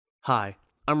Hi,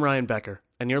 I'm Ryan Becker,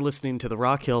 and you're listening to the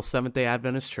Rock Hill Seventh-day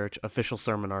Adventist Church official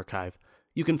sermon archive.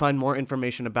 You can find more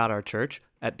information about our church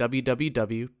at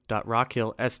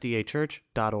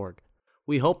www.rockhillsdachurch.org.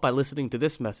 We hope by listening to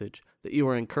this message that you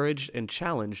are encouraged and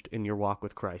challenged in your walk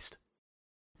with Christ.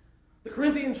 The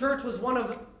Corinthian church was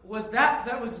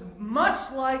that was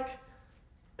much like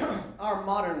our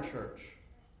modern church.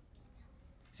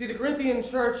 See, the Corinthian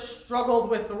church struggled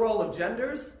with the role of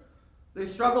genders. They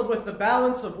struggled with the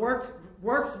balance of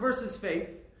works versus faith.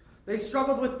 They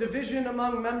struggled with division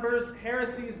among members,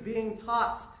 heresies being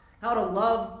taught, how to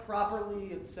love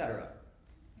properly, etc.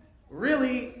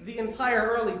 Really, the entire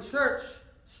early church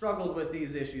struggled with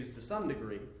these issues to some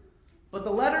degree. But the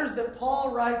letters that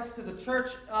Paul writes to the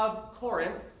church of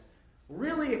Corinth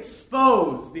really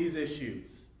expose these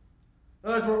issues. In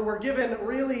other words, we're given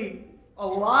really a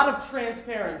lot of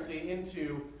transparency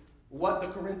into what the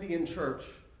Corinthian church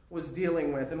was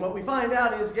dealing with. And what we find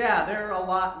out is, they're a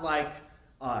lot like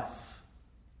us.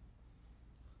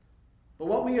 But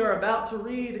what we are about to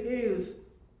read is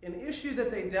an issue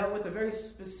that they dealt with, a very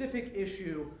specific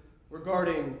issue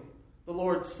regarding the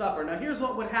Lord's Supper. Now here's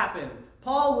what would happen.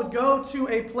 Paul would go to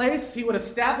a place, he would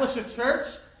establish a church,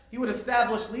 he would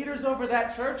establish leaders over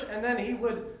that church, and then he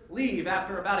would leave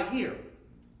after about a year.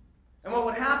 And what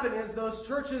would happen is those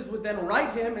churches would then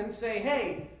write him and say,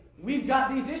 hey, we've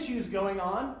got these issues going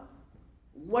on.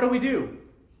 What do we do?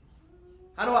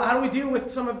 How do we deal with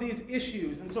some of these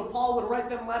issues? And so Paul would write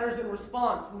them letters in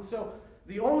response. And so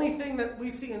the only thing that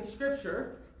we see in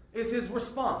Scripture is his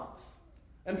response.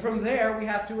 And from there, we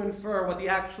have to infer what the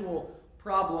actual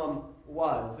problem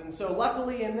was. And so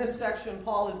luckily in this section,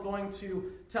 Paul is going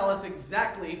to tell us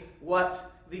exactly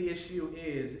what the issue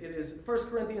is. It is 1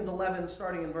 Corinthians 11,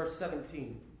 starting in verse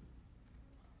 17.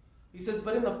 He says,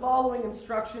 "But in the following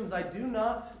instructions I do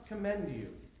not commend you,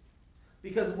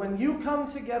 because when you come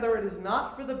together it is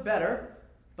not for the better,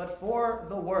 but for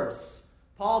the worse."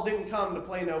 Paul didn't come to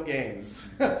play no games.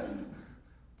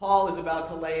 Paul is about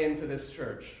to lay into this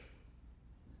church.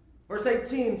 Verse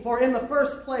 18, "For in the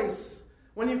first place,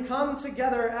 when you come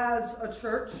together as a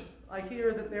church, I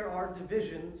hear that there are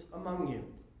divisions among you.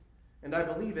 And I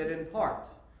believe it in part.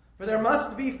 For there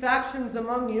must be factions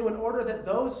among you in order that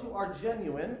those who are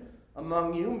genuine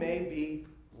among you may be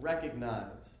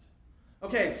recognized."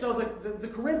 Okay, so the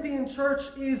Corinthian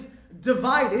church is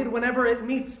divided whenever it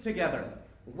meets together.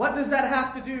 What does that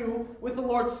have to do with the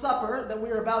Lord's Supper that we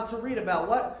are about to read about?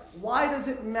 Why does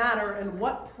it matter, and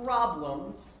what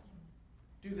problems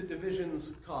do the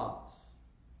divisions cause?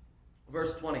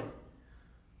 Verse 20.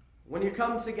 "When you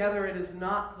come together, it is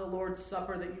not the Lord's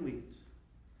Supper that you eat.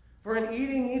 For in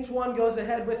eating, each one goes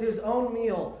ahead with his own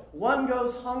meal. One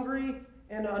goes hungry,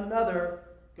 and another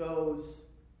goes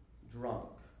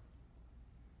drunk."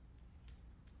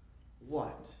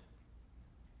 What?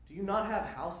 Do you not have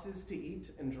houses to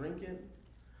eat and drink in?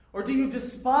 Or do you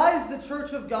despise the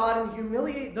church of God and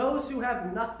humiliate those who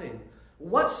have nothing?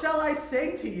 What shall I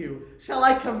say to you? Shall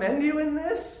I commend you in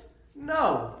this?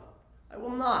 No, I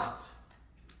will not.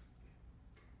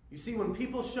 You see, when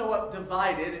people show up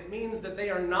divided, it means that they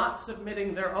are not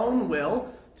submitting their own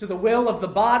will to the will of the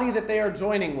body that they are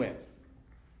joining with.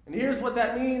 And here's what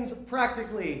that means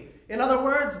practically. In other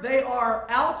words, they are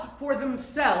out for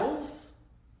themselves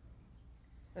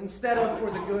instead of for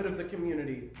the good of the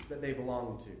community that they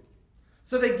belong to.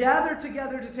 So they gather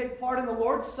together to take part in the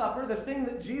Lord's Supper, the thing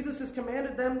that Jesus has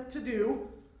commanded them to do,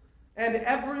 and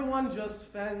everyone just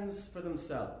fends for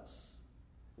themselves.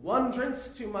 One drinks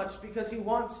too much because he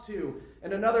wants to,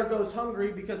 and another goes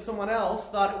hungry because someone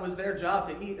else thought it was their job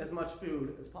to eat as much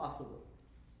food as possible.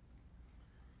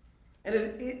 And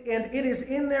it is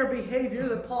in their behavior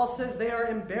that Paul says they are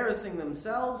embarrassing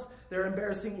themselves, they're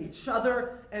embarrassing each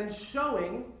other, and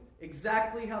showing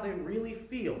exactly how they really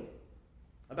feel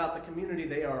about the community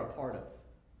they are a part of.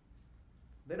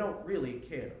 They don't really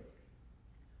care.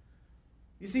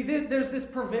 You see, there's this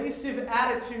pervasive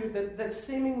attitude that's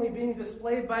seemingly being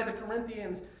displayed by the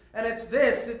Corinthians, and it's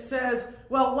this. It says,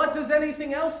 well, what does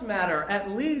anything else matter? At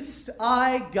least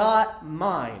I got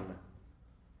mine.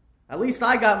 At least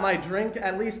I got my drink.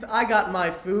 At least I got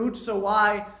my food. So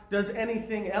why does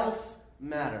anything else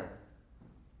matter?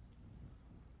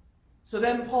 So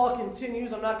then Paul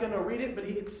continues. I'm not going to read it, but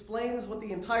he explains what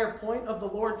the entire point of the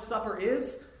Lord's Supper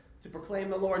is, to proclaim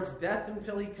the Lord's death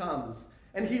until he comes.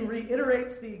 And he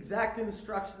reiterates the exact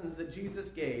instructions that Jesus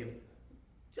gave,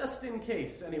 just in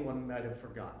case anyone might have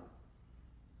forgotten.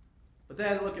 But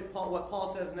then look at what Paul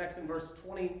says next in verse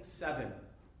 27.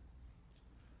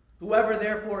 "Whoever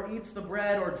therefore eats the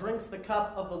bread or drinks the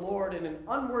cup of the Lord in an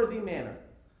unworthy manner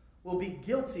will be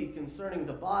guilty concerning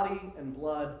the body and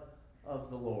blood of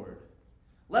the Lord.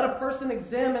 Let a person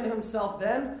examine himself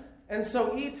then, and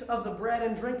so eat of the bread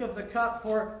and drink of the cup,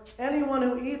 for anyone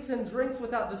who eats and drinks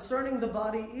without discerning the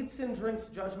body eats and drinks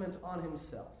judgment on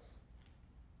himself.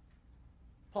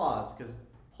 Pause, because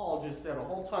Paul just said a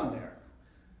whole ton there.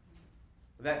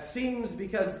 That seems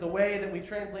because the way that we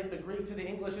translate the Greek to the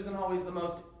English isn't always the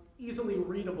most easily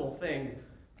readable thing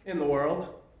in the world.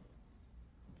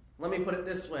 Let me put it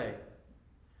this way.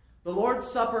 The Lord's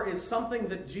Supper is something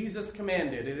that Jesus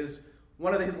commanded. It is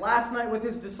one of his last night with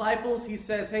his disciples. He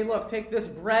says, hey, look, take this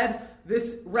bread.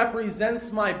 This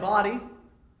represents my body.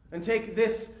 And take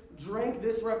this drink.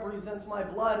 This represents my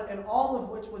blood. And all of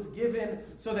which was given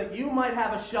so that you might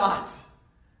have a shot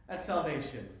at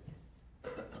salvation.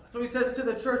 So he says to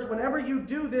the church, whenever you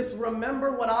do this,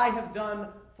 remember what I have done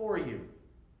for you.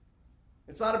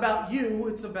 It's not about you.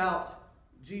 It's about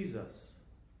Jesus.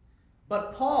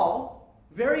 But Paul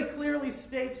very clearly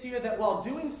states here that while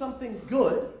doing something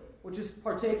good, which is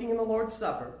partaking in the Lord's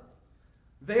Supper,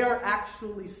 they are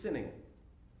actually sinning.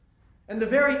 And the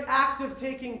very act of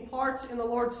taking part in the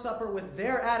Lord's Supper with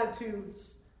their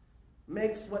attitudes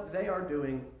makes what they are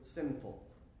doing sinful.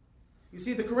 You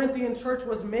see, the Corinthian church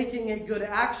was making a good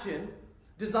action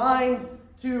designed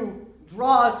to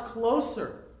draw us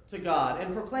closer to God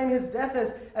and proclaim his death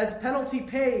as penalty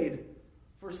paid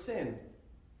for sin.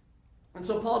 And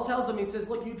so Paul tells them, he says,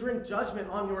 look, you drink judgment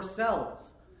on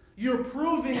yourselves. You're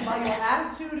proving by your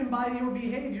attitude and by your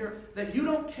behavior that you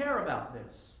don't care about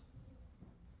this.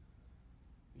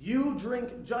 You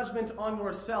drink judgment on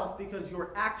yourself because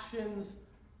your actions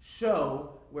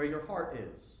show where your heart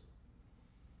is.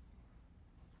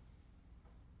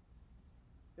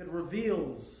 It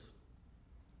reveals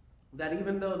that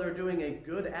even though they're doing a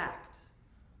good act,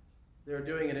 they're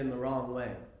doing it in the wrong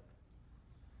way.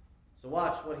 So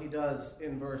watch what he does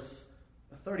in verse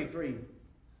 33.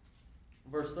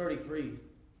 Verse 33.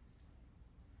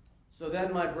 So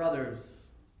then, my brothers,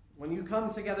 when you come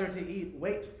together to eat,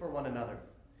 wait for one another.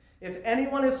 If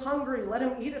anyone is hungry, let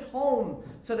him eat at home,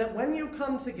 so that when you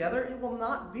come together, it will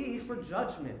not be for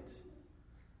judgment.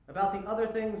 About the other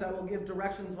things, I will give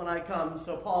directions when I come.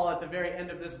 So Paul, at the very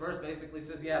end of this verse, basically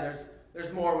says, yeah,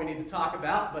 there's more we need to talk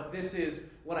about, but this is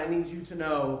what I need you to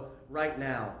know right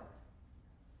now.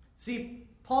 See,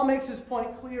 Paul makes his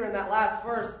point clear in that last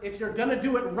verse. If you're going to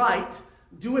do it right,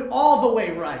 do it all the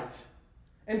way right.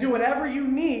 And do whatever you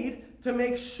need to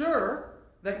make sure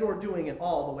that you're doing it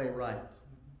all the way right.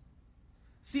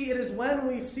 See, it is when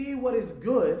we see what is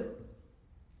good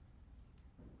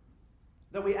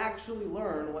that we actually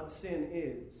learn what sin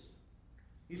is.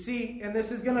 You see, and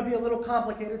this is going to be a little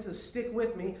complicated, so stick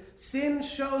with me. Sin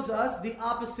shows us the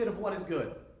opposite of what is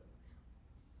good.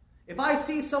 If I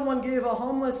see someone give a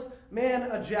homeless man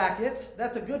a jacket,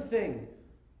 that's a good thing.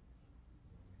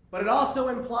 But it also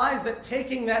implies that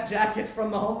taking that jacket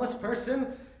from the homeless person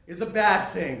is a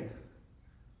bad thing.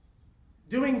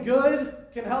 Doing good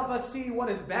can help us see what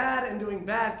is bad, and doing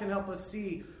bad can help us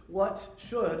see what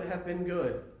should have been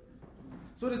good.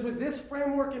 So it is with this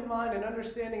framework in mind and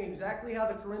understanding exactly how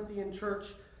the Corinthian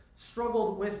church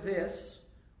struggled with this,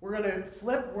 we're going to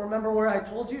flip, remember where I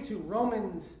told you, to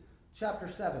Romans chapter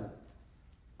 7.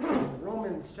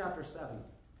 Romans chapter 7.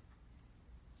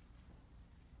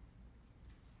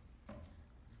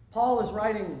 Paul is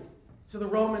writing to the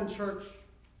Roman church.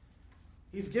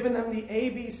 He's given them the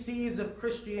ABCs of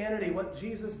Christianity, what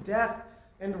Jesus' death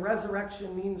and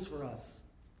resurrection means for us.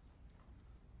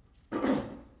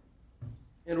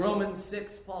 In Romans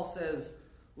 6, Paul says,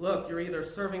 look, you're either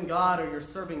serving God or you're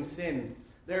serving sin.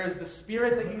 There is the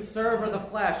spirit that you serve or the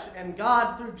flesh, and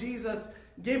God, through Jesus,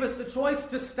 gave us the choice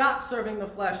to stop serving the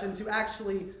flesh and to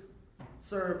actually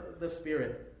serve the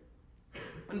Spirit.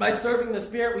 And by serving the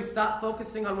Spirit, we stop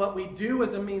focusing on what we do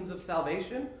as a means of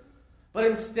salvation, but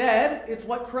instead, it's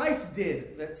what Christ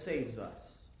did that saves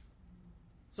us.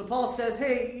 So Paul says,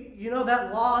 hey, you know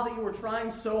that law that you were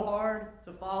trying so hard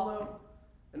to follow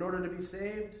in order to be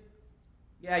saved?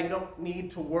 Yeah, you don't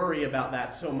need to worry about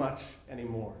that so much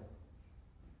anymore.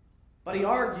 But he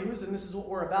argues, and this is what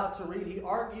we're about to read, he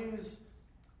argues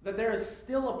that there is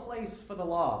still a place for the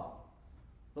law.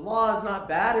 The law is not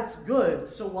bad, it's good.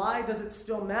 So why does it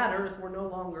still matter if we're no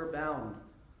longer bound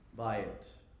by it?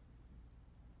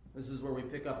 This is where we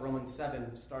pick up Romans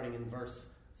 7, starting in verse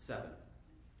 7. It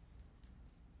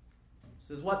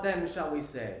says, what then shall we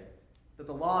say? That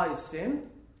the law is sin?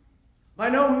 By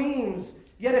no means.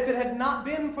 Yet if it had not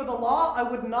been for the law, I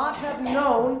would not have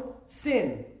known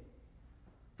sin.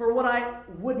 For what I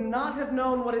would not have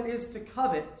known what it is to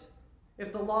covet,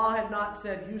 if the law had not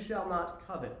said, you shall not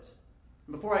covet.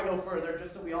 And before I go further,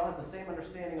 just so we all have the same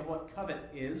understanding of what covet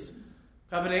is,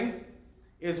 coveting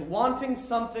is wanting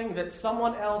something that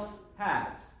someone else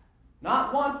has.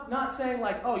 Not saying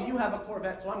like, oh, you have a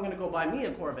Corvette, so I'm going to go buy me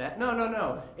a Corvette.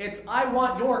 No. It's, I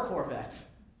want your Corvette.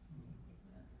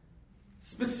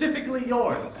 Specifically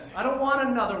yours. I don't want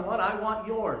another one. I want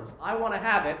yours. I want to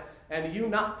have it, and you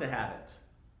not to have it.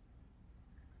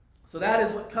 So that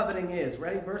is what coveting is.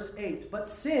 Ready? Verse 8. But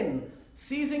sin,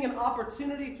 seizing an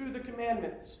opportunity through the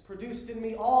commandments, produced in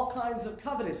me all kinds of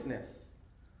covetousness.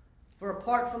 For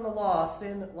apart from the law,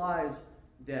 sin lies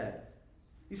dead.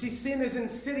 You see, sin is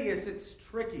insidious, it's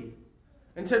tricky.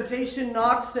 And temptation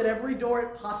knocks at every door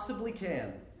it possibly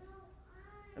can.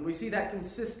 And we see that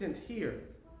consistent here.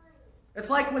 It's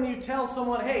like when you tell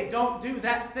someone, hey, don't do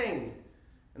that thing.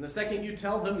 And the second you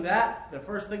tell them that, the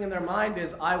first thing in their mind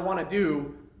is, I want to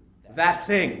do that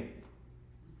thing.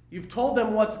 You've told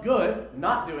them what's good,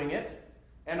 not doing it,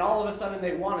 and all of a sudden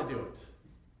they want to do it.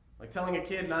 Like telling a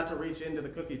kid not to reach into the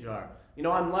cookie jar. You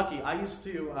know, I'm lucky. I used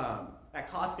to... At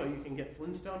Costco, you can get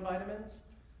Flintstone vitamins.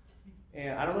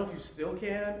 And I don't know if you still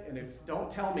can. And if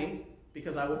don't tell me,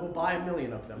 because I will go buy 1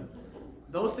 million of them.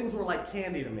 Those things were like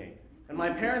candy to me. And my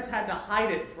parents had to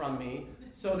hide it from me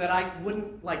so that I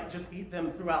wouldn't just eat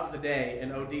them throughout the day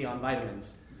and OD on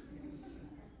vitamins.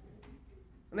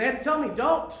 And they had to tell me,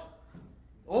 don't.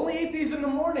 Only eat these in the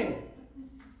morning.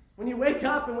 When you wake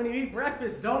up and when you eat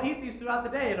breakfast, don't eat these throughout the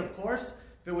day. And of course,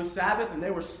 if it was Sabbath and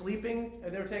they were sleeping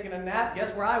and they were taking a nap,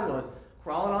 guess where I was?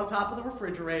 Crawling on top of the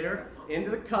refrigerator, into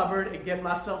the cupboard, and getting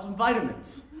myself some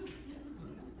vitamins.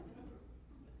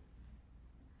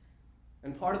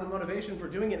 And part of the motivation for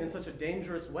doing it in such a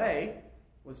dangerous way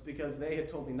was because they had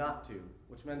told me not to,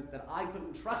 which meant that I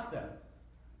couldn't trust them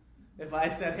if I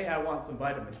said, hey, I want some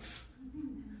vitamins.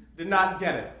 Did not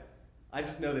get it. I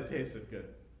just know they tasted good.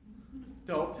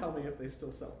 Don't tell me if they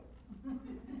still sell them.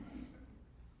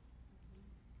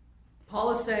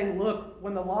 Paul is saying, look,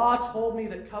 when the law told me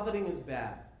that coveting is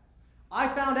bad, I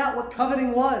found out what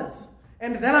coveting was,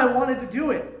 and then I wanted to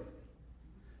do it.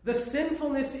 The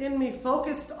sinfulness in me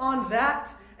focused on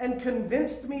that and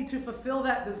convinced me to fulfill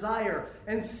that desire,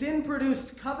 and sin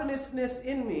produced covetousness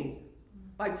in me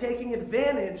by taking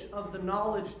advantage of the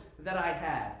knowledge that I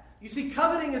had. You see,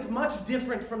 coveting is much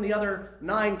different from the other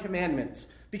 9 commandments,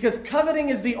 because coveting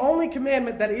is the only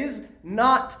commandment that is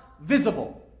not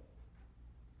visible.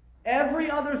 Every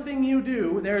other thing you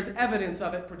do, there is evidence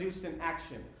of it produced in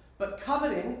action. But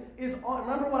coveting is,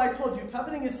 remember what I told you,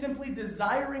 coveting is simply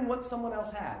desiring what someone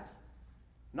else has.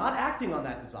 Not acting on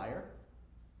that desire.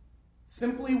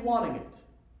 Simply wanting it.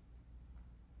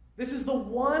 This is the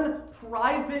one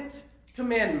private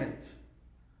commandment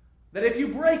that if you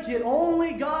break it,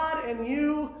 only God and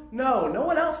you know. No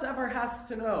one else ever has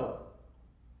to know.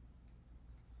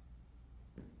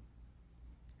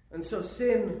 And so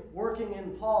sin, working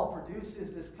in Paul,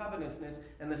 produces this covetousness,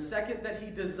 and the second that he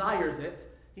desires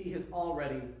it, he has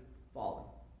already fallen.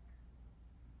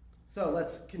 So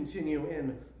let's continue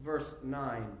in verse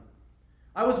 9.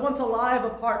 I was once alive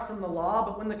apart from the law,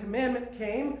 but when the commandment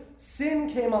came, sin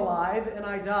came alive and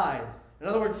I died. In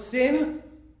other words, sin,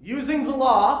 using the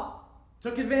law,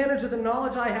 took advantage of the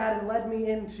knowledge I had and led me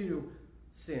into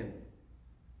sin.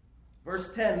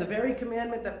 Verse 10, the very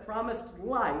commandment that promised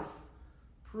life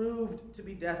proved to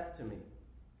be death to me.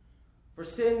 For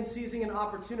sin, seizing an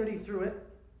opportunity through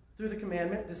the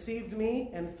commandment, deceived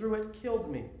me, and through it killed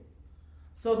me.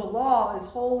 So the law is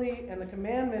holy, and the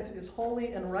commandment is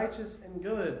holy and righteous and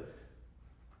good.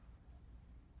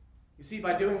 You see,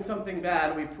 by doing something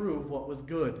bad, we prove what was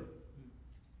good.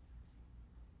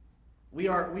 We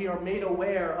are made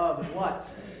aware of what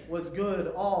was good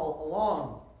all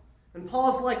along. And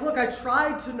Paul's like, look, I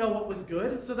tried to know what was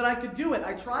good so that I could do it.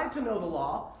 I tried to know the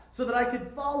law so that I could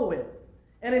follow it.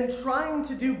 And in trying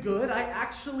to do good, I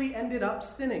actually ended up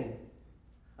sinning.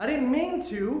 I didn't mean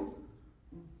to,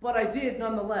 but I did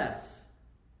nonetheless.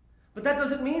 But that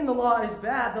doesn't mean the law is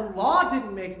bad. The law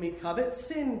didn't make me covet,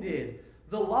 sin did.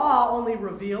 The law only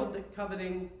revealed that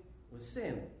coveting was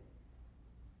sin.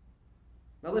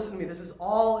 Now listen to me, this is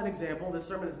all an example. This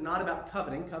sermon is not about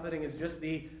coveting. Coveting is just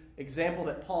the example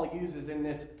that Paul uses in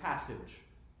this passage.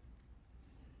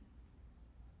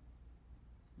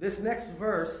 This next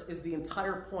verse is the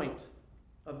entire point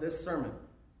of this sermon.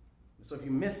 So if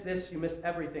you miss this, you miss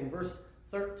everything. Verse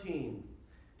 13.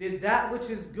 Did that which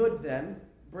is good then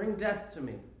bring death to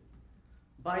me?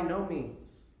 By no means.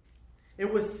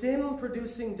 It was sin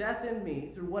producing death in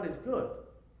me through what is good,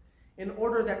 in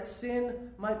order that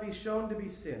sin might be shown to be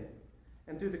sin,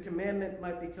 and through the commandment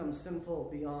might become sinful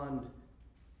beyond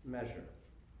measure.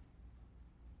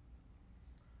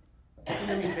 Listen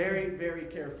to me very, very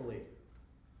carefully.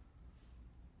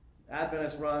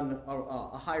 Adventists run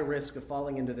a high risk of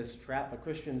falling into this trap, but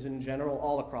Christians in general,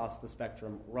 all across the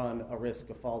spectrum, run a risk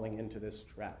of falling into this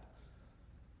trap.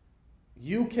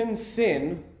 You can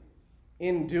sin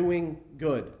in doing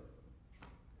good.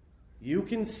 You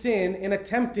can sin in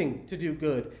attempting to do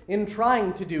good, in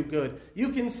trying to do good. You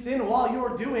can sin while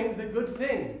you're doing the good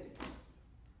thing.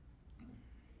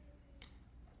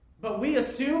 But we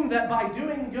assume that by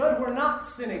doing good, we're not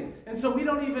sinning. And so we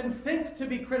don't even think to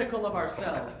be critical of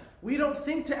ourselves. We don't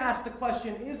think to ask the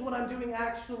question, is what I'm doing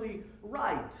actually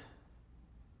right?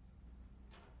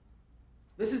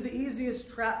 This is the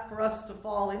easiest trap for us to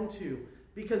fall into.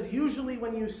 Because usually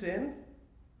when you sin,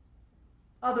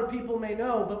 other people may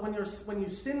know. But when you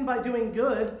sin by doing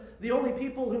good, the only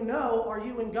people who know are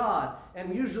you and God.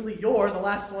 And usually you're the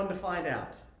last one to find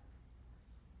out.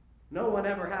 No one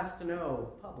ever has to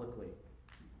know publicly.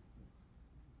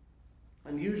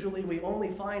 And usually we only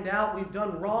find out we've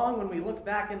done wrong when we look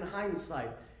back in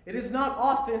hindsight. It is not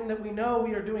often that we know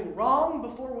we are doing wrong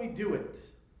before we do it.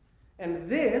 And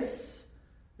this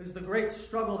is the great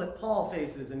struggle that Paul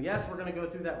faces. And yes, we're going to go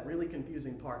through that really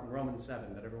confusing part in Romans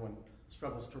 7 that everyone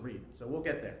struggles to read. So we'll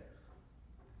get there.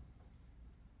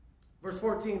 Verse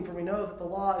 14, for we know that the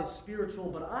law is spiritual,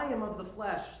 but I am of the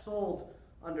flesh, sold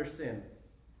under sin.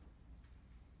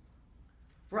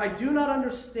 For I do not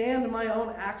understand my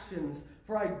own actions,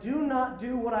 for I do not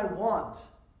do what I want,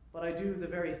 but I do the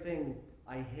very thing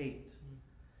I hate.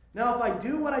 Now if I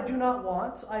do what I do not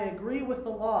want, I agree with the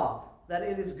law that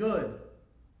it is good.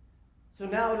 So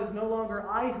now it is no longer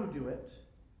I who do it,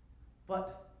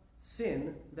 but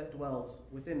sin that dwells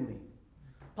within me.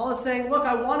 Paul is saying, look,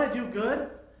 I want to do good,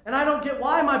 and I don't get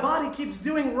why my body keeps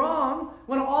doing wrong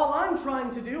when all I'm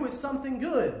trying to do is something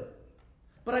good.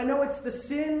 But I know it's the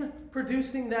sin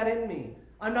producing that in me.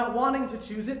 I'm not wanting to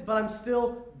choose it, but I'm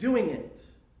still doing it.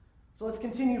 So let's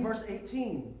continue verse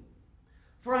 18.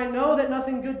 For I know that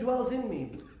nothing good dwells in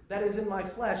me, that is in my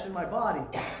flesh, in my body.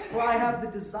 For I have the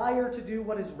desire to do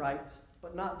what is right,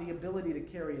 but not the ability to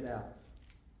carry it out.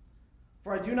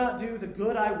 For I do not do the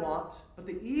good I want, but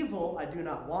the evil I do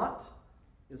not want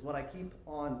is what I keep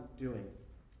on doing.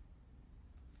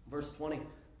 Verse 20.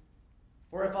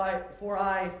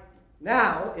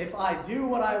 If I do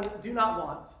what I do not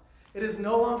want, it is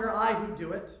no longer I who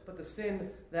do it, but the sin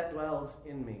that dwells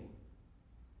in me.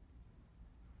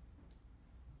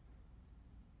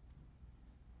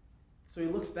 So he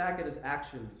looks back at his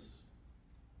actions,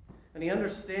 and he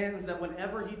understands that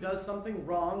whenever he does something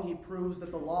wrong, he proves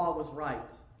that the law was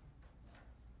right.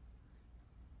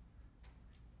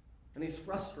 And he's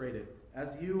frustrated,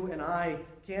 as you and I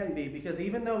can be, because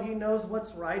even though he knows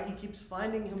what's right, he keeps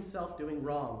finding himself doing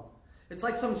wrong. It's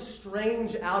like some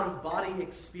strange out-of-body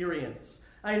experience.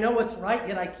 I know what's right,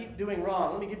 yet I keep doing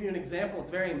wrong. Let me give you an example. It's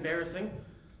very embarrassing.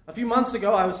 A few months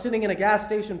ago, I was sitting in a gas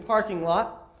station parking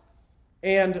lot,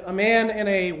 and a man in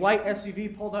a white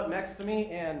SUV pulled up next to me,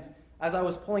 and as I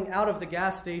was pulling out of the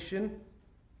gas station,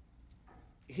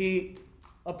 he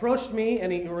approached me,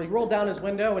 and he rolled down his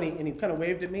window, and he kind of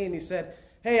waved at me, and he said,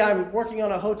 hey, I'm working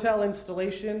on a hotel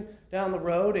installation down the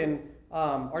road, and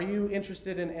are you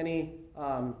interested in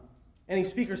any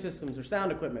speaker systems or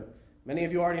sound equipment? Many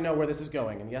of you already know where this is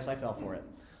going, and yes, I fell for it.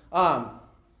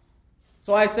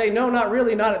 So I say, no, not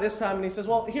really, not at this time. And he says,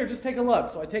 well, here, just take a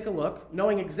look. So I take a look,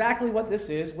 knowing exactly what this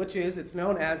is, which is, it's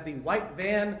known as the white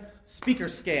van speaker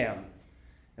scam.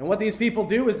 And what these people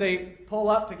do is they pull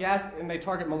up to gas, and they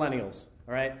target millennials,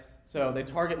 all right? So they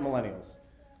target millennials.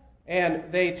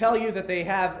 And they tell you that they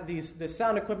have this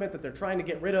sound equipment that they're trying to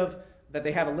get rid of, that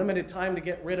they have a limited time to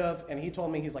get rid of, and he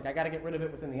told me, he's like, I got to get rid of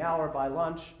it within the hour by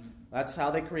lunch. That's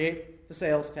how they create the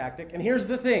sales tactic. And here's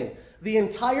the thing. The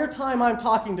entire time I'm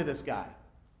talking to this guy,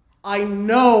 I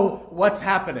know what's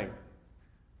happening.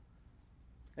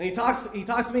 And he talks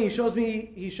to me, he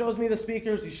shows me the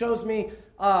speakers, he shows me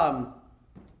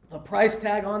a price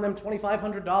tag on them,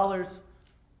 $2,500,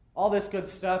 all this good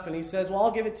stuff, and he says, well,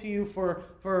 I'll give it to you for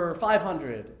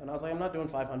 $500. And I was like, I'm not doing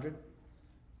 $500.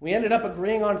 We ended up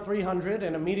agreeing on $300,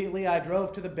 and immediately I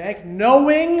drove to the bank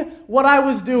knowing what I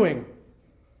was doing.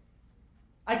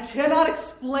 I cannot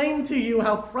explain to you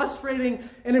how frustrating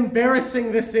and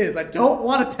embarrassing this is. I don't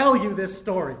want to tell you this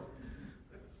story.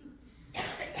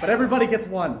 But everybody gets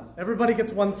one. Everybody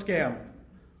gets one scam.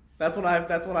 That's what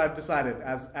I've decided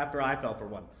after I fell for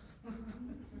one.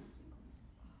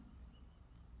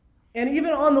 And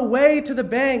even on the way to the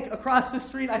bank across the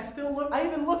street, I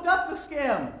even looked up the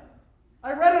scam.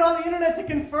 I read it on the internet to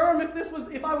confirm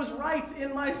if I was right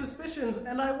in my suspicions,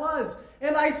 and I was.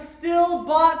 And I still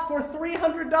bought for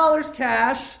 $300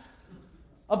 cash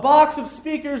a box of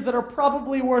speakers that are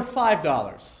probably worth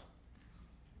 $5.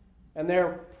 And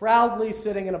they're proudly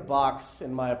sitting in a box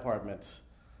in my apartment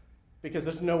because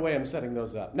there's no way I'm setting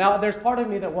those up. Now, there's part of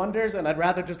me that wonders, and I'd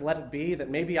rather just let it be, that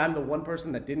maybe I'm the one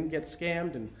person that didn't get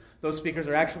scammed and those speakers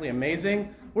are actually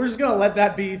amazing. We're just going to let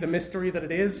that be the mystery that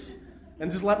it is and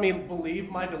just let me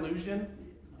believe my delusion.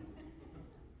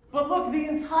 But look, the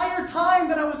entire time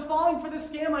that I was falling for this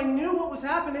scam, I knew what was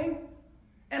happening,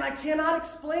 and I cannot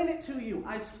explain it to you.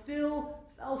 I still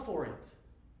fell for it.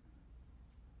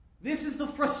 This is the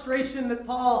frustration that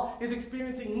Paul is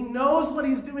experiencing. He knows what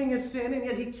he's doing is sin, and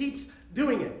yet he keeps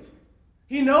doing it.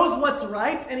 He knows what's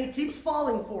right, and he keeps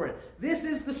falling for it. This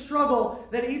is the struggle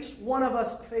that each one of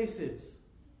us faces.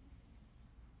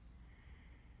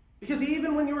 Because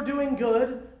even when you're doing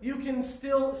good, you can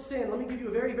still sin. Let me give you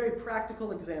a very, very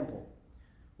practical example.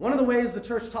 One of the ways the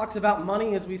church talks about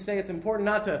money is we say it's important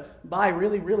not to buy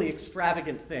really, really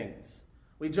extravagant things.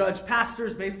 We judge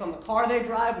pastors based on the car they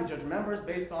drive. We judge members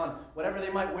based on whatever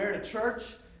they might wear to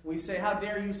church. We say, how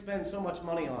dare you spend so much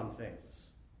money on things?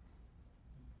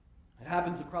 It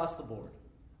happens across the board.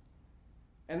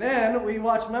 And then we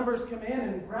watch members come in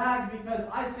and brag because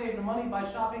I saved money by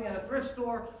shopping at a thrift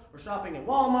store or shopping at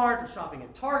Walmart or shopping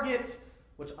at Target,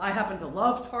 which I happen to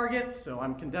love Target, so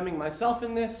I'm condemning myself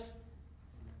in this.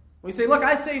 We say, look,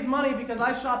 I saved money because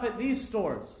I shop at these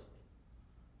stores.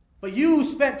 But you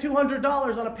spent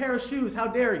 $200 on a pair of shoes. How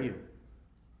dare you?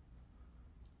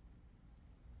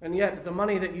 And yet the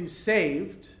money that you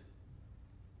saved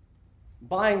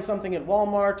buying something at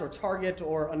Walmart or Target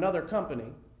or another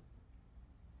company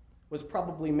was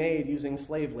probably made using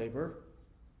slave labor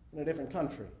in a different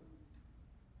country.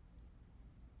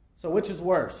 So which is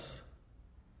worse?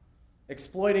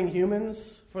 Exploiting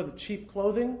humans for the cheap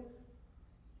clothing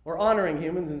or honoring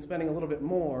humans and spending a little bit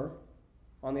more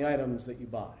on the items that you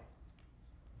buy?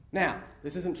 Now,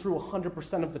 this isn't true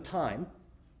 100% of the time,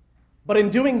 but in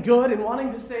doing good and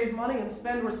wanting to save money and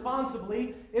spend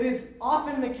responsibly, it is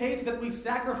often the case that we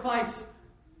sacrifice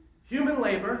human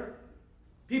labor,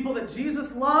 people that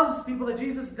Jesus loves, people that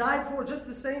Jesus died for, just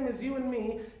the same as you and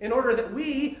me, in order that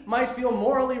we might feel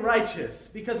morally righteous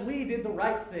because we did the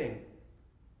right thing.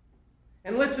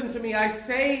 And listen to me, I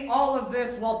say all of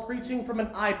this while preaching from an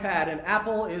iPad, and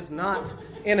Apple is not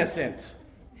innocent.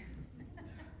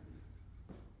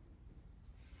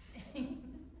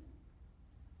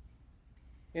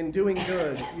 In doing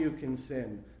good, you can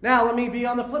sin. Now, let me be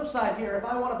on the flip side here. If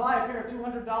I want to buy a pair of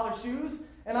 $200 shoes,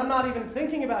 and I'm not even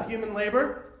thinking about human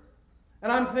labor,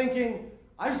 and I'm thinking,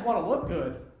 I just want to look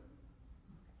good,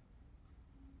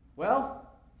 well,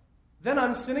 then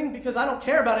I'm sinning because I don't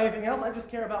care about anything else. I just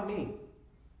care about me.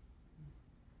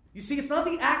 You see, it's not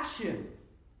the action.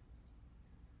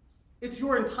 It's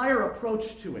your entire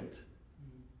approach to it.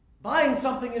 Buying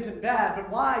something isn't bad, but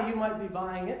why you might be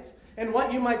buying it and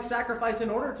what you might sacrifice in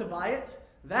order to buy it,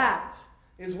 that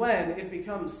is when it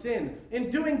becomes sin.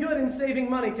 And doing good and saving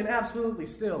money can absolutely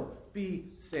still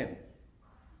be sin.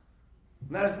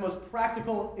 And that is the most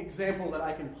practical example that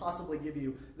I can possibly give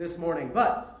you this morning.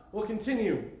 But we'll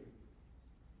continue.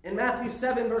 In Matthew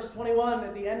 7, verse 21,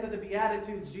 at the end of the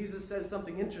Beatitudes, Jesus says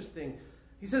something interesting.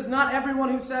 He says, "Not everyone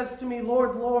who says to me,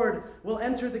 'Lord, Lord,' will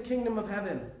enter the kingdom of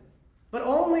heaven, but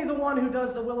only the one who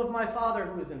does the will of my Father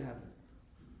who is in heaven.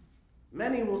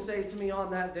 Many will say to me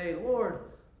on that day, 'Lord,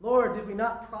 Lord, did we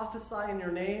not prophesy in your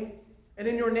name, and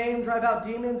in your name drive out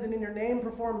demons, and in your name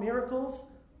perform miracles?'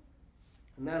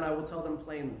 And then I will tell them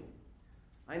plainly,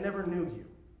 'I never knew you.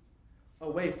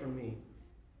 Away from me,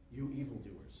 you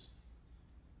evildoers.'"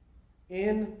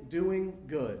 In doing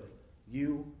good,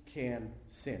 you can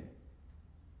sin.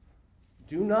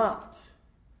 Do not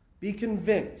be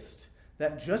convinced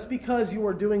that just because you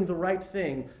are doing the right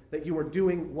thing, that you are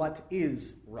doing what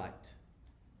is right.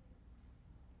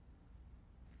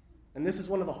 And this is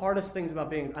one of the hardest things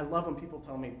about I love when people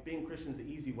tell me being Christian is the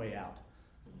easy way out.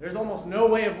 There's almost no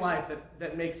way of life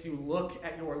that makes you look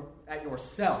at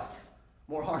yourself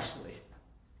more harshly.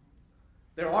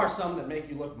 There are some that make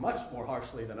you look much more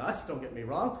harshly than us, don't get me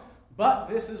wrong, but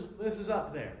this is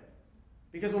up there.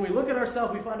 Because when we look at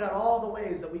ourselves, we find out all the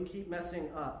ways that we keep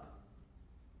messing up.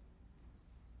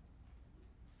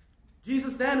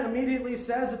 Jesus then immediately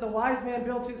says that the wise man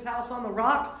builds his house on the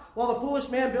rock, while the foolish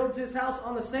man builds his house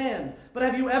on the sand. But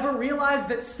have you ever realized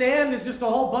that sand is just a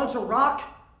whole bunch of rock?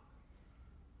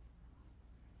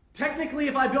 Technically,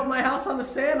 if I build my house on the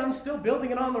sand, I'm still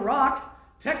building it on the rock.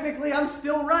 Technically, I'm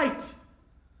still right.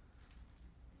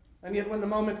 And yet when the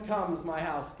moment comes, my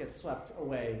house gets swept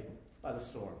away by the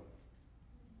storm.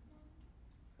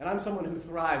 And I'm someone who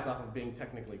thrives off of being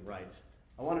technically right.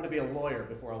 I wanted to be a lawyer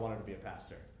before I wanted to be a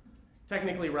pastor.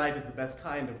 Technically right is the best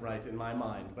kind of right in my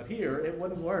mind, but here it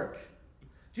wouldn't work.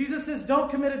 Jesus says, don't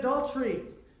commit adultery.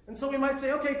 And so we might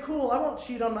say, okay, cool, I won't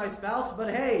cheat on my spouse, but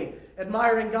hey,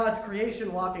 admiring God's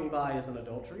creation walking by is an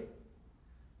adultery.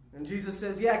 And Jesus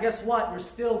says, yeah, guess what? You're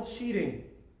still cheating.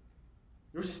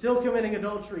 You're still committing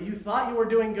adultery. You thought you were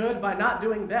doing good by not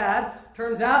doing bad.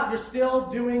 Turns out you're still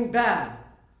doing bad.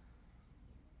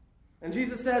 And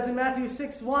Jesus says in Matthew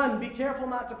 6:1, be careful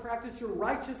not to practice your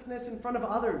righteousness in front of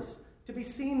others, to be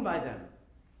seen by them.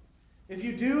 If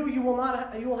you do, you will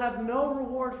have no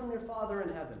reward from your Father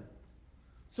in heaven.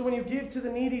 So when you give to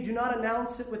the needy, do not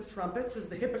announce it with trumpets, as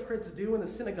the hypocrites do in the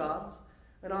synagogues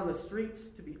and on the streets,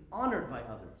 to be honored by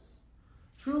others.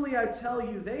 Truly, I tell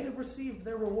you, they have received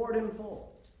their reward in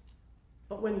full.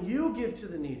 But when you give to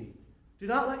the needy, do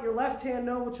not let your left hand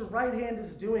know what your right hand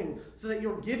is doing, so that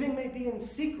your giving may be in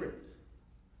secret.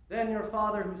 Then your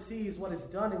Father who sees what is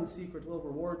done in secret will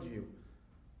reward you.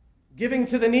 Giving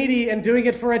to the needy and doing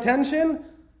it for attention?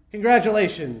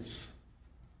 Congratulations.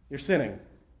 You're sinning.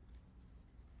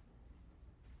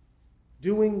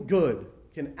 Doing good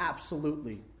can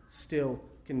absolutely still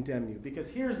condemn you. Because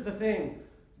here's the thing.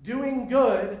 Doing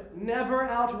good never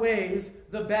outweighs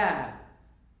the bad.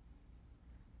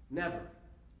 Never.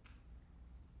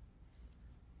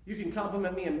 You can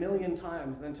compliment me 1,000,000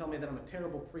 times and then tell me that I'm a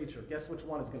terrible preacher. Guess which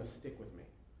one is going to stick with me?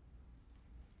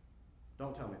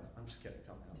 Don't tell me that. I'm just kidding.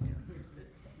 Tell me. I don't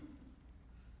care.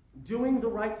 Doing the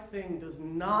right thing does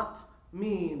not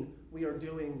mean we are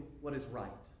doing what is right.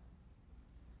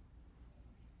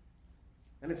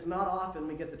 And it's not often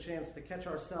we get the chance to catch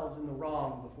ourselves in the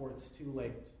wrong before it's too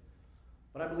late.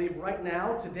 But I believe right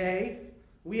now, today,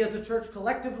 we as a church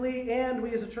collectively and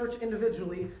we as a church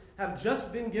individually have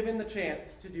just been given the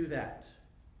chance to do that.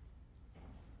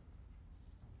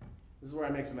 This is where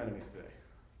I make some enemies today.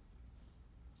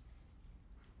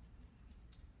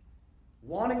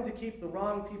 Wanting to keep the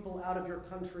wrong people out of your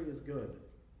country is good.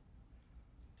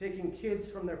 Taking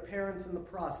kids from their parents in the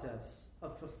process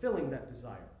of fulfilling that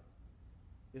desire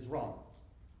is wrong.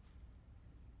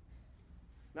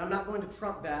 Now, I'm not going to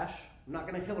Trump bash. I'm not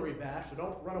going to Hillary bash. So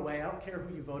don't run away. I don't care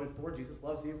who you voted for. Jesus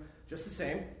loves you just the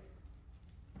same.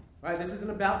 All right, this isn't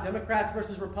about Democrats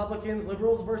versus Republicans,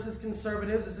 liberals versus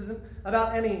conservatives. This isn't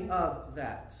about any of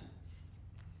that.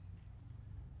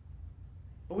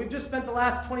 But we've just spent the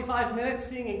last 25 minutes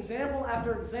seeing example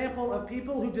after example of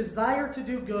people who desire to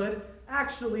do good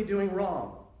actually doing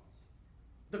wrong.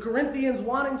 The Corinthians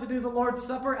wanting to do the Lord's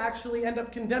Supper actually end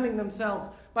up condemning themselves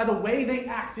by the way they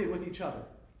acted with each other.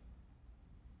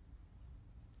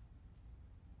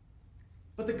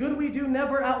 But the good we do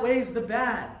never outweighs the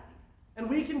bad. And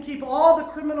we can keep all the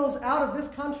criminals out of this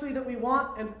country that we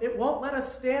want, and it won't let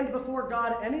us stand before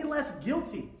God any less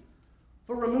guilty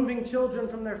for removing children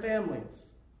from their families.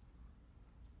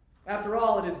 After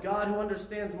all, it is God who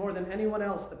understands more than anyone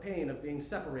else the pain of being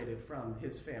separated from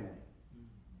his family.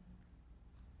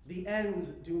 The ends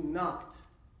do not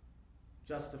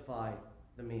justify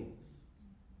the means.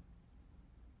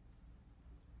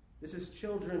 This is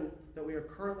children that we are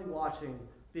currently watching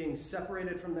being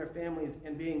separated from their families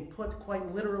and being put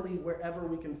quite literally wherever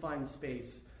we can find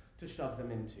space to shove them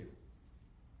into.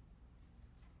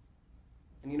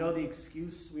 And you know the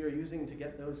excuse we are using to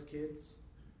get those kids?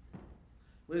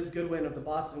 Liz Goodwin of the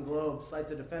Boston Globe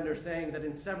cites a defender saying that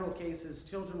in several cases,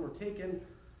 children were taken,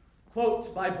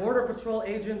 quote, by Border Patrol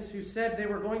agents who said they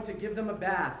were going to give them a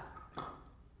bath.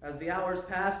 As the hours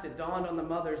passed, it dawned on the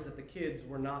mothers that the kids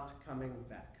were not coming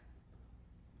back.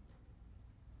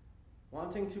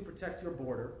 Wanting to protect your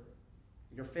border,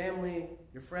 your family,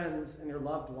 your friends, and your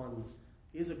loved ones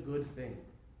is a good thing.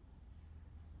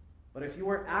 But if you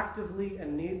are actively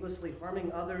and needlessly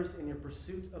harming others in your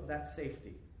pursuit of that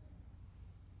safety,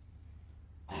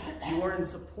 you are in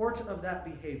support of that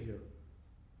behavior,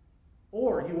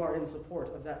 or you are in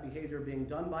support of that behavior being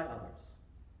done by others,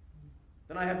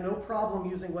 then I have no problem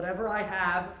using whatever I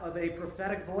have of a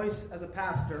prophetic voice as a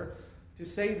pastor to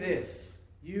say this: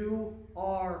 you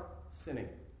are sinning.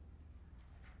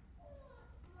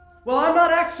 Well, I'm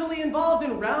not actually involved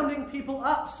in rounding people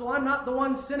up, so I'm not the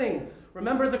one sinning.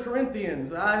 Remember the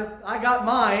Corinthians. I got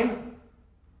mine.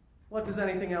 What does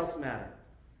anything else matter?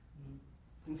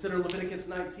 Consider Leviticus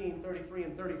 19, 33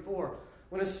 and 34.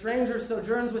 When a stranger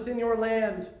sojourns within your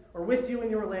land, or with you in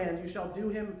your land, you shall do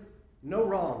him no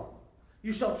wrong.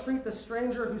 You shall treat the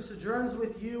stranger who sojourns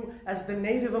with you as the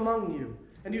native among you,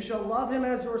 and you shall love him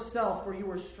as yourself, for you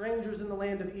were strangers in the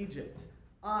land of Egypt.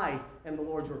 I am the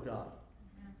Lord your God.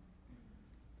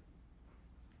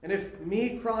 And if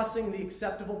me crossing the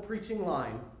acceptable preaching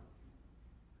line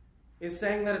is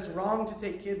saying that it's wrong to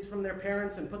take kids from their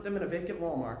parents and put them in a vacant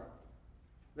Walmart,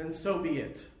 then so be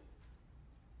it.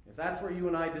 If that's where you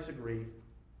and I disagree,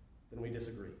 then we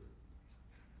disagree.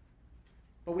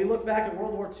 But we look back at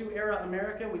World War II era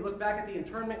America, we look back at the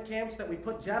internment camps that we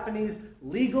put Japanese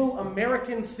legal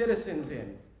American citizens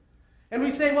in. And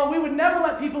we say, well, we would never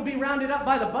let people be rounded up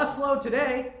by the busload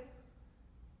today.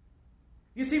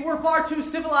 You see, we're far too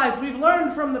civilized. We've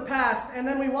learned from the past, and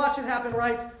then we watch it happen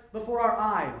right before our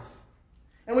eyes.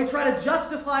 And we try to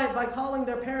justify it by calling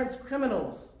their parents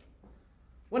criminals.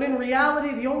 When in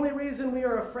reality, the only reason we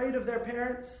are afraid of their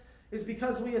parents is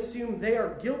because we assume they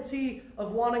are guilty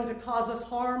of wanting to cause us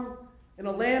harm in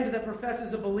a land that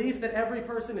professes a belief that every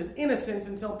person is innocent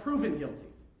until proven guilty.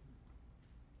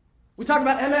 We talk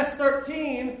about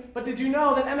MS-13, but did you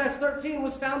know that MS-13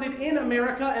 was founded in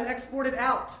America and exported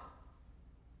out?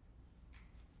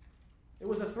 It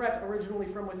was a threat originally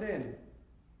from within,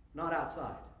 not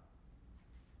outside.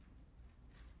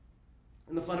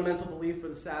 And the fundamental belief for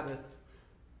the Sabbath,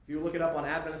 if you look it up on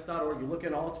Adventist.org, you look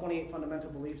at all 28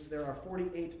 fundamental beliefs, there are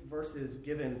 48 verses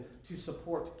given to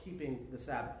support keeping the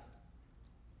Sabbath.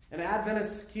 And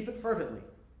Adventists keep it fervently.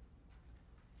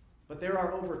 But there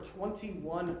are over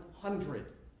 2,100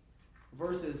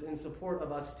 verses in support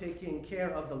of us taking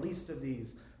care of the least of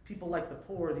these, people like the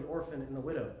poor, the orphan, and the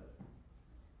widow.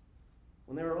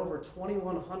 When there are over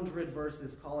 2,100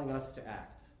 verses calling us to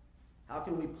act, how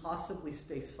can we possibly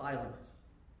stay silent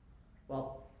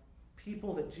while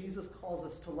people that Jesus calls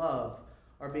us to love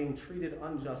are being treated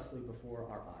unjustly before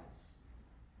our eyes?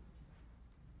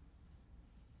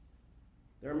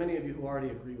 There are many of you who already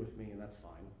agree with me, and that's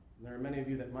fine. And there are many of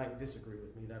you that might disagree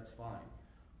with me, that's fine.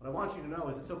 What I want you to know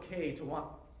is it's okay to want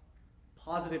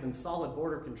positive and solid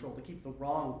border control to keep the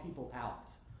wrong people out.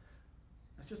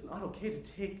 It's just not okay to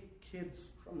take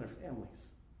kids from their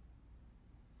families.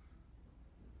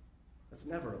 That's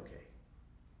never okay.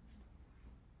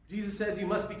 Jesus says you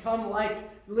must become like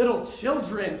little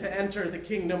children to enter the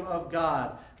kingdom of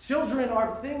God. Children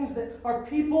are things that are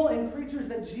people and creatures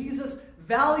that Jesus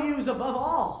values above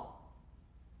all.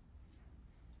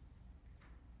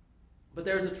 But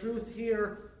there's a truth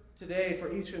here today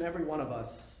for each and every one of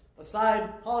us.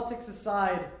 Politics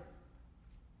aside,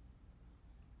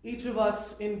 each of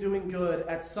us in doing good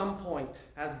at some point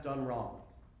has done wrong.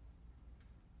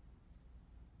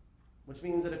 Which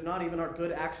means that if not even our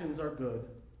good actions are good,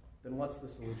 then what's the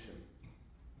solution?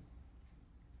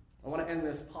 I want to end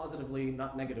this positively,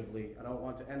 not negatively. I don't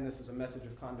want to end this as a message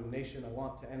of condemnation. I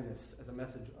want to end this as a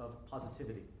message of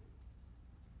positivity.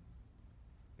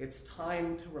 It's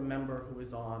time to remember who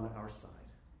is on our side.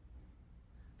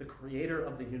 The creator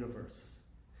of the universe.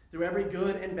 Through every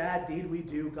good and bad deed we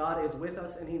do, God is with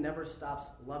us and he never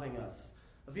stops loving us.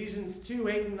 Ephesians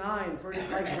 2:8-9, for it is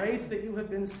by grace that you have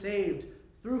been saved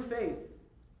through faith.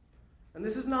 And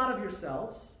this is not of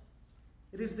yourselves.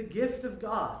 It is the gift of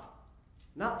God,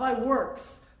 not by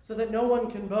works, so that no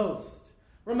one can boast.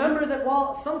 Remember that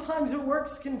while sometimes your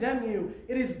works condemn you,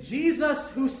 it is Jesus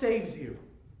who saves you.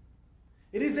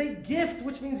 It is a gift,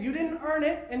 which means you didn't earn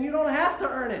it and you don't have to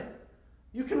earn it.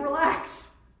 You can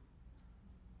relax.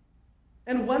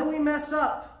 And when we mess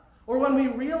up, or when we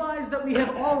realize that we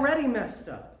have already messed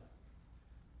up,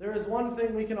 there is one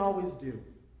thing we can always do.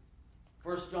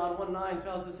 1 John 1:9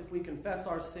 tells us if we confess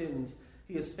our sins,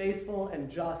 he is faithful and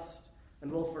just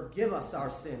and will forgive us our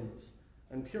sins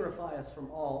and purify us from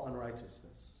all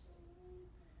unrighteousness.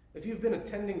 If you've been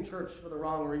attending church for the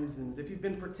wrong reasons, if you've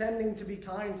been pretending to be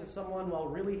kind to someone while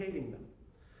really hating them,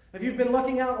 if you've been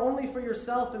looking out only for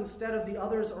yourself instead of the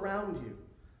others around you,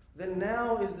 then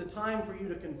now is the time for you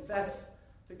to confess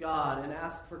to God and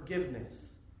ask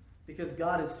forgiveness, because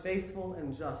God is faithful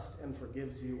and just and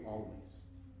forgives you always.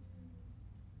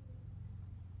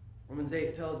 Romans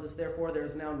 8 tells us, therefore, there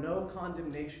is now no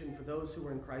condemnation for those who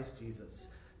are in Christ Jesus,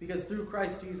 because through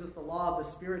Christ Jesus, the law of the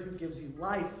Spirit who gives you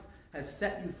life has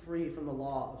set you free from the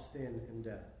law of sin and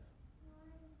death.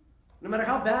 No matter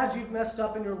how bad you've messed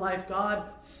up in your life,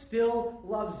 God still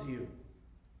loves you,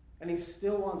 and he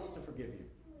still wants to forgive you.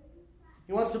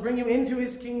 He wants to bring you into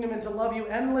his kingdom and to love you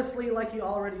endlessly like he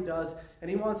already does, and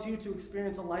he wants you to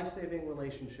experience a life-saving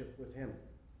relationship with him.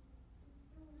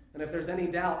 And if there's any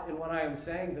doubt in what I am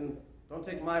saying, then don't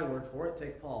take my word for it,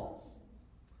 take Paul's.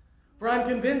 For I am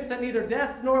convinced that neither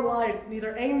death nor life,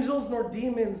 neither angels nor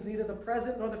demons, neither the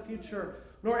present nor the future,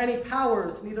 nor any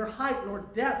powers, neither height nor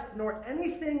depth, nor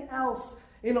anything else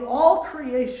in all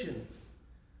creation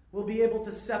will be able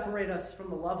to separate us from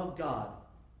the love of God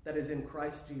that is in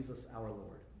Christ Jesus our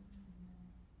Lord.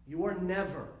 You are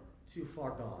never too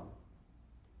far gone.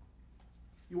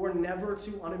 You are never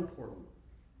too unimportant.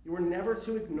 You are never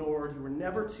too ignored. You are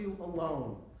never too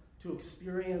alone to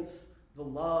experience the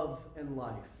love and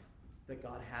life that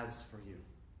God has for you.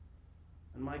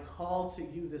 And my call to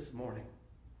you this morning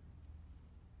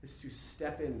is to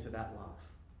step into that love.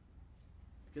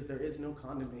 Because there is no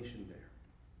condemnation there.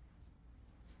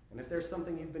 And if there's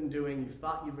something you've been doing, you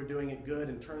thought you were doing it good,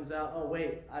 and turns out, oh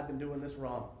wait, I've been doing this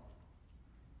wrong,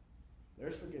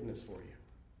 there's forgiveness for you.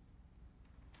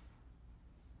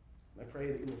 And I pray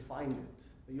that you will find it,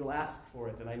 that you'll ask for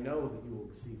it, and I know that you will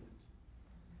receive it.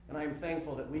 And I am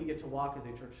thankful that we get to walk as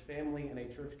a church family and a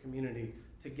church community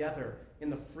together in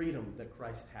the freedom that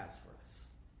Christ has for us.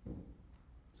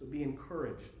 So be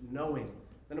encouraged, knowing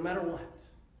that no matter what,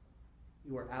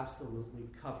 you are absolutely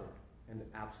covered and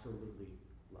absolutely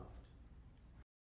loved.